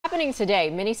happening today.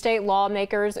 Many state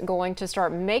lawmakers going to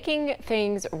start making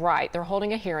things right. They're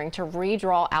holding a hearing to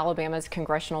redraw Alabama's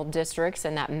congressional districts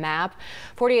and that map.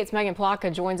 48's Megan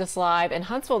Plotka joins us live in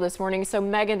Huntsville this morning. So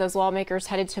Megan, those lawmakers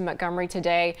headed to Montgomery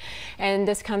today, and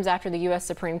this comes after the U.S.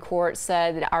 Supreme Court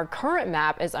said that our current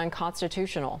map is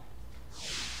unconstitutional.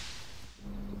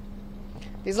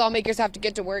 These lawmakers have to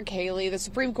get to work, Haley. The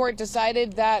Supreme Court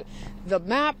decided that the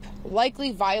map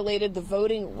likely violated the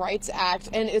Voting Rights Act,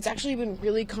 and it's actually been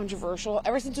really controversial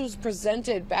ever since it was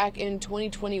presented back in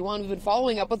 2021. We've been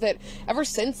following up with it ever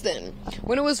since then.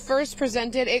 When it was first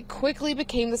presented, it quickly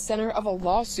became the center of a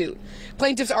lawsuit.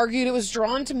 Plaintiffs argued it was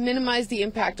drawn to minimize the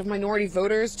impact of minority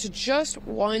voters to just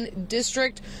one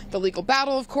district. The legal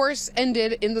battle, of course,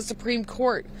 ended in the Supreme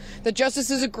Court. The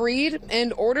justices agreed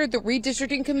and ordered the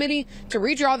redistricting committee to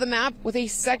redraw the map with a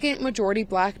second majority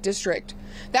black district.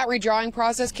 That redrawing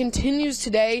process continues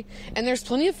today, and there's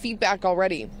plenty of feedback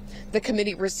already. The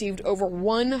committee received over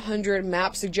 100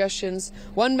 map suggestions.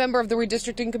 One member of the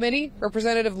redistricting committee,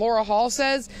 Representative Laura Hall,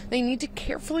 says they need to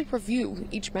carefully review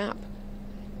each map.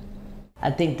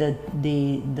 I think that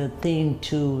the thing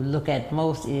to look at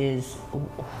most is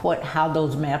how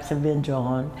those maps have been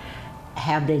drawn.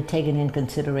 Have they taken in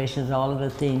consideration all of the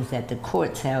things that the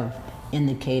courts have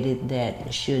indicated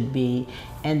that should be,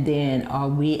 and then are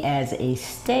we as a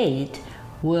state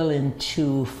willing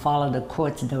to follow the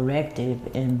court's directive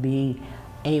and be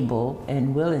able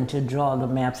and willing to draw the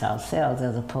maps ourselves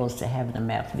as opposed to having the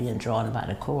maps being drawn by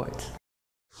the courts.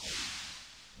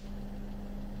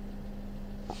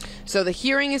 So the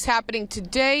hearing is happening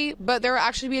today, but there will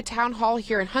actually be a town hall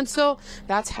here in Huntsville.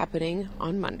 That's happening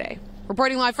on Monday.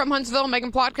 Reporting live from Huntsville,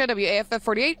 Megan Plotka, WAFF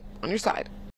 48, on your side.